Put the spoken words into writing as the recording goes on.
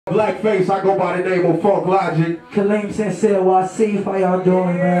Blakface, I go by the name of Funk Logik. Kaleem said Wasif, how y'all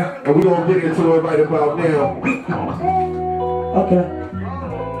doing, man? And we gonna get into it right about now. Okay.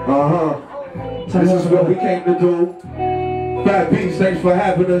 This is what we came to do. Fat Beats, thanks for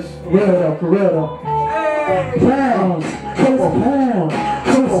having us. Real though, for real though. Pounds, pounds,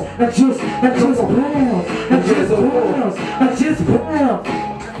 not just pounds.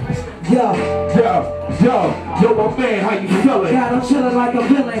 Yo, my man, how you feeling? God, I'm chilling like a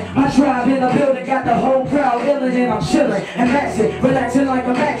villain. I drive in the building, got the whole crowd illin' and I'm chilling. And that's it, relaxing like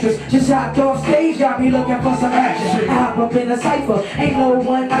a mattress. Just hopped off stage, got me looking for some action. I hop up in the cypher, ain't no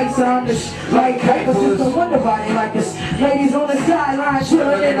one nicer. I'm just like papers, just a wonder body like this. Ladies on the sideline,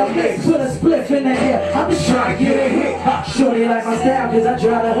 chillin' in the mix. Put a spliff in the air, I'm just trying to get a hit. Shorty like my style, cause I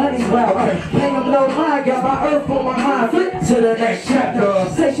drive the honey's wild. Play them low line, got my earth on my mind. Flip to the next chapter.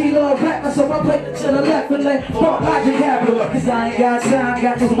 Say she love rap, so I play it to the left and let Funk Logik have it. Cause I ain't got time,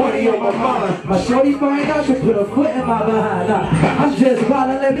 got this money on my mind. My shorty find out, she put a foot in my behind. I'm just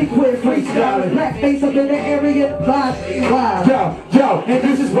wildin', let me quit freestyling. Blakface up in the area, vibes wild. Yo, and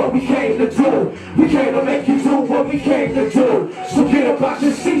this is what we came to do. We came to make you do what we came to do. So get up out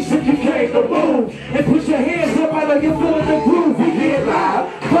your seats if you came to move. And put your hands up, I know you're feeling the groove. We get live,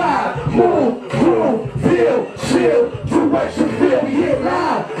 vibe, move, groove, feel, chill, do what you feel. We get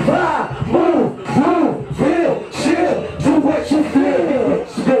live, vibe, move, feel, chill, do what you feel.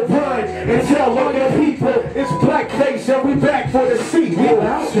 So go run and tell all your people it's Blakface and we back for the seat.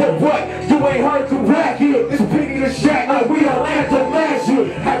 But what? You ain't heard the racket. It's Pity the Shack like we Atlanta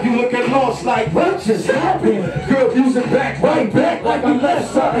Magic. Have you looking lost like what just happened? Girl, music back, right back like I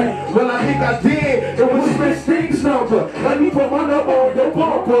left something. Well, I think I did. It was Miss Thing's number. Let me put my number on your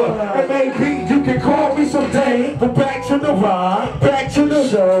bumper. And maybe you can call me someday. But back to the rhyme, back to the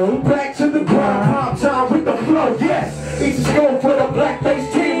show, back to the grind. Prime time with the flow, yes. Each go for the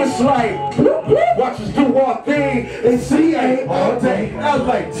Blakface team. It's like watch us do our thing in CA all day.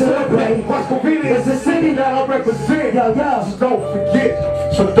 LA to the Bay. Watch the video is the city that I represent.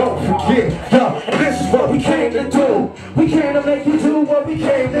 So don't forget. This is what we came to do. We came to make you do what we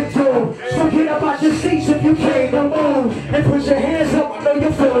came to do. So get up out your seats if you came to move. And put your hands up, I know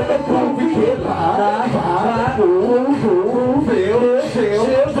you're feeling the groove. We get live, move, feel,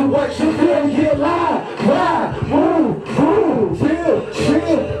 chill, do what you feel. Get live, move, feel,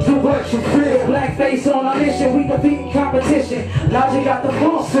 chill, do what you feel. Blakface on a mission, we defeating competition. Logik got the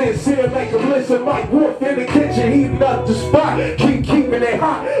ball. Sincere, make them listen. Mike Wolf in the kitchen, heating up the spot. Keeping it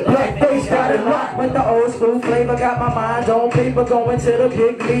hot. Blakface got it locked. With the old school flavor, got my mind on paper, going to the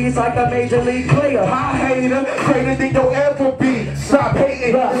big leagues like a major league player. My hater, greater than you'll ever be. Stop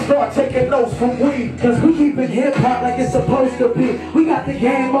hating and start taking notes from we. Cause we keep it hip hop like it's supposed to be. We got the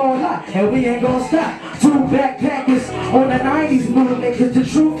game on lock and we ain't gonna stop. Two backpackers on the 90s movement. Cause the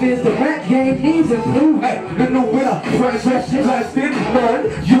truth is the rap game needs improvement. Hey, the new winner, transaction less than none.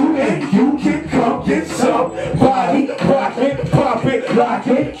 You can come get some. Body, rockin', pop it, lock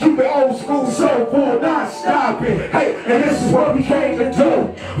it. Keep it old school, soulful, not stop it. Hey, and this is what we came to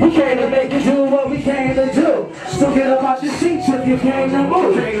do. We came to make you do what we came to do. So get up out your seats if you came to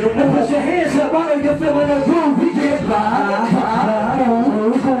move. And put your hands up, I know you're feeling the groove. We get live,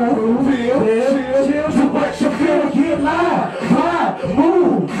 feel, chill, do what you feel. Get live,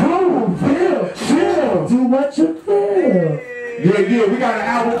 move, feel, chill, do what you feel. Yeah, we got an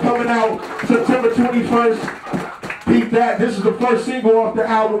album coming out September 21st. Beat that. This is the first single off the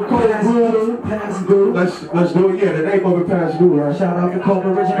album, Cov Original. Pass Due. Let's do it. Yeah, the name of it, Pass Due, right? Shout out to Cov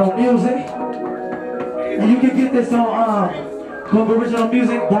Original Music. And you can get this on Cov Original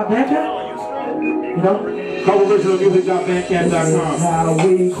Music.bandcamp. You know? CovOriginalMusic.bandcamp.com. How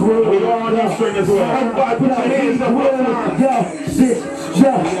we grew. We are on this string as well. Everybody put your hands up.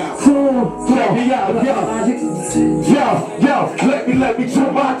 Let me do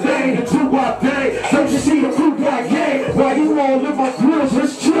my thing. Don't you see the crew got game? While you all live on grills,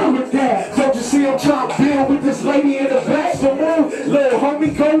 let's chill with that. Don't you see I'm trying to deal with this lady in the back? So move, little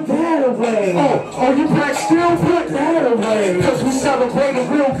homie, go that away. Oh, you back still? Put that away. Cause we celebrating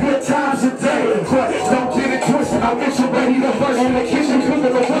real good times today. But don't get it twisted, I miss you ready to burst in the kitchen, cooking the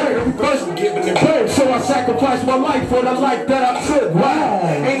word. Every person giving it birth. So I sacrificed my life for the life that I took. Wow.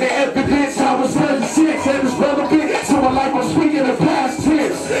 Ain't the evidence I was 36 and it's relevant. So my life was sweet in the past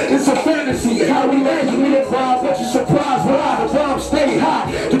tense. It's a fantasy, how we land me the vibe, but you surprised why the rhyme stay hot,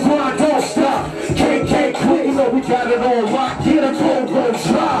 the grind don't stop. Can't quit, you know we got it all locked. Get a cold gon'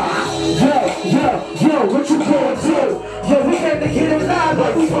 try. Yo, what you gonna do? Yo, we got to get it live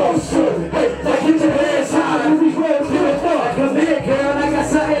like we supposed to. Hey, now get your hands high, what we gonna do it for? Come here, girl, I got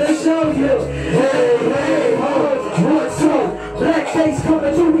something to show you. Hey, hold, 1, 2, Blakface, come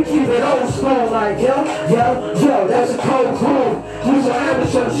we keep it old school. Like, yo, that's a cold crew. Use our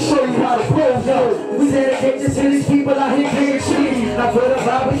amateur to show you how to pose, yo. We dedicate this to these people out here being cheap. Now for the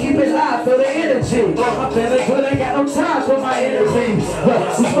vibe, we keep it live, feel the energy. I'm feeling good, ain't got no time for my enemies.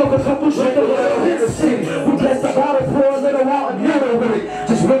 We smoke a couple, drink a little Hennessy. We bless the bottle, pour a little out and mineral.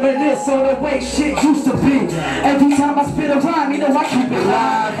 Just reminisce on the way shit used to be. Every time I spit a rhyme, you know I keep it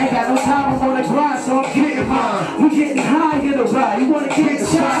live. Ain't got no time, I'm on the grind, so I'm getting mine. We getting high in the ride, you wanna get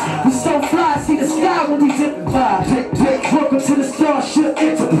shot? We so fly, see the sky when we dipping by. Welcome to the Starship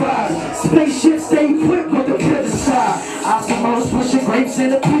Enterprise. Spaceship stay equipped with the pivot side. Osmos pushing grapes in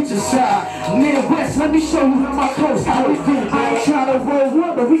the pizza side. Midwest, let me show you how my coast how we do. I ain't trying to roll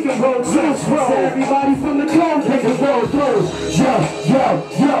one, but we can roll two. So everybody from the coast, they can roll through.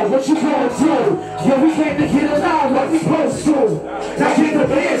 Yo, what you gonna do? Yo, we came to get alive like we supposed to. Now get the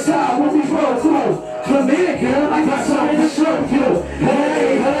band side when we roll through. Come here, girl, I got something to show you.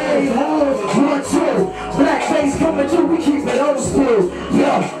 Hey, ho, 1, 2. Blakface coming through, we keep it old school.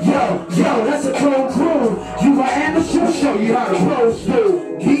 Yo, that's a cold crew. You are amateur, show you how to pose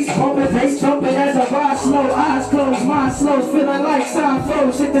through. Beats pumping, bass jumping as I ride slow. Eyes closed, mind slow, feeling like sign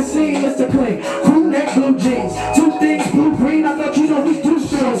flows. Hit the scene, Mr. Clean. Crew neck, blue jeans. 2 things, blue, green. I thought you know we do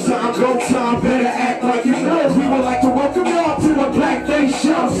shows. Time, go time, better act like you know. We would like to welcome y'all to the Blakface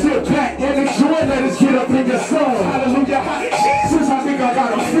show. Sit back and enjoy, let us get up in your soul. Hallelujah, Jesus, I think I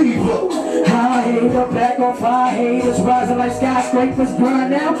got a fever. High hater, back on fire haters, rising like skyscrapers,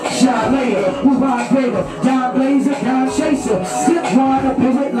 burn out, shine later. We ride greater, down blazer, down chaser. Skip one, a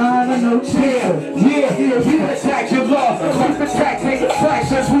pivot line, a no chair. Yeah, attack your love. Keep attack, take the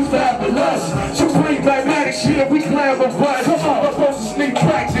fractions, we fabulous. Supreme magnetic shit, we clamor buzz. Come on, we're supposed to sneak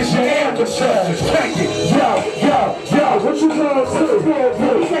practice, your amateur. Check it, yo, what you gonna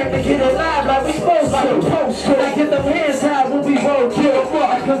do? We came to get alive like we supposed to. Like get the hands high when we roll kill.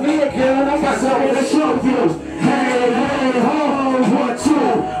 Come here, girl, I got something to show you. Hey, ho, 1, 2.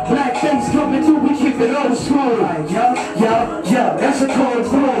 Blakface coming through, we keep it old school. Like, yo, that's a cold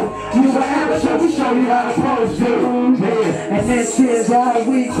crew. Use an amateur, we show you how to pose, dude. And this is how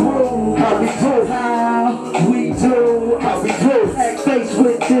we do. How we do. Blakface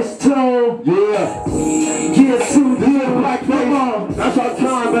with this tone. Get to the Blakface. That's our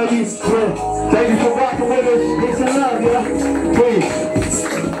time, baby. Thank you for rocking with us. Peace and love, yeah. Peace.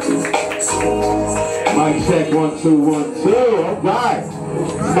 Mic check, 1, 2, 1, 2. Alright.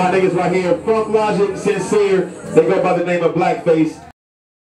 My niggas right here, Funk Logic, Sincere. They go by the name of Blakface.